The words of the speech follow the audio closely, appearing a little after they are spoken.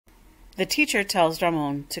The teacher tells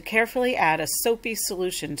Ramon to carefully add a soapy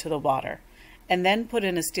solution to the water, and then put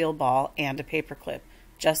in a steel ball and a paperclip,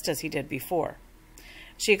 just as he did before.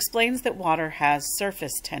 She explains that water has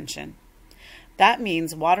surface tension. That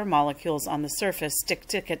means water molecules on the surface stick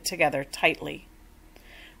together tightly.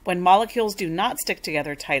 When molecules do not stick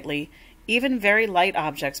together tightly, even very light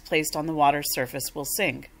objects placed on the water's surface will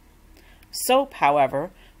sink. Soap,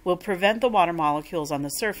 however, will prevent the water molecules on the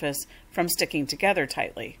surface from sticking together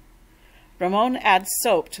tightly. Ramon adds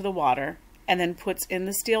soap to the water and then puts in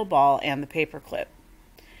the steel ball and the paperclip.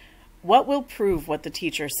 What will prove what the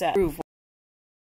teacher said?